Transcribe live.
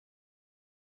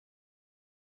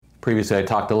Previously, I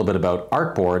talked a little bit about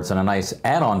artboards, and a nice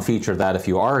add-on feature that if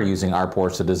you are using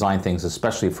artboards to design things,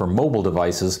 especially for mobile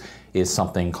devices, is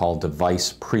something called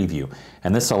Device Preview.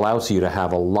 And this allows you to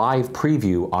have a live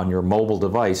preview on your mobile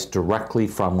device directly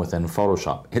from within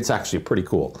Photoshop. It's actually pretty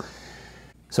cool.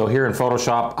 So here in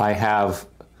Photoshop, I have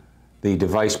the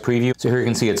device preview. So here you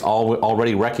can see it's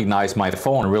already recognized my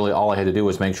phone. Really all I had to do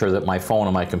was make sure that my phone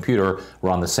and my computer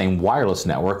were on the same wireless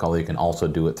network, although you can also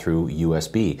do it through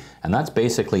USB. And that's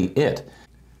basically it.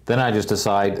 Then I just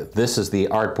decide this is the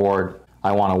artboard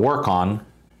I want to work on,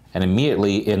 and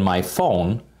immediately in my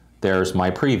phone, there's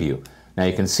my preview. Now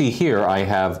you can see here I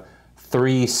have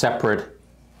 3 separate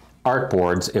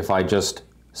artboards. If I just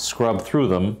scrub through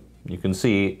them, you can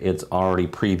see it's already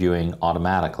previewing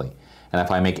automatically. And if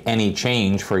I make any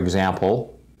change, for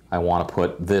example, I want to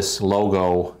put this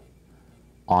logo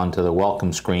onto the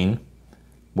welcome screen,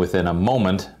 within a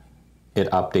moment it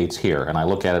updates here. And I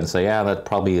look at it and say, yeah, that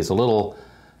probably is a little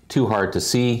too hard to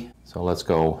see. So let's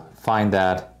go find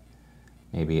that,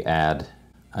 maybe add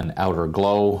an outer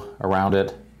glow around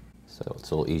it so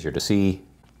it's a little easier to see.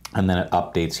 And then it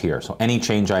updates here. So any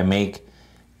change I make,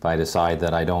 if I decide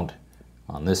that I don't,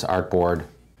 on this artboard,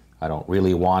 I don't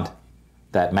really want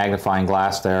that magnifying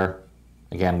glass there,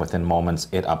 again, within moments,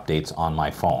 it updates on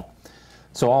my phone.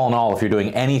 So all in all, if you're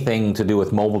doing anything to do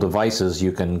with mobile devices,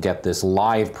 you can get this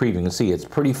live preview. You can see it's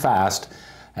pretty fast,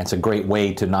 and it's a great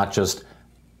way to not just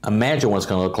imagine what it's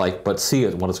going to look like, but see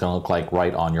what it's going to look like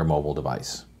right on your mobile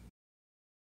device.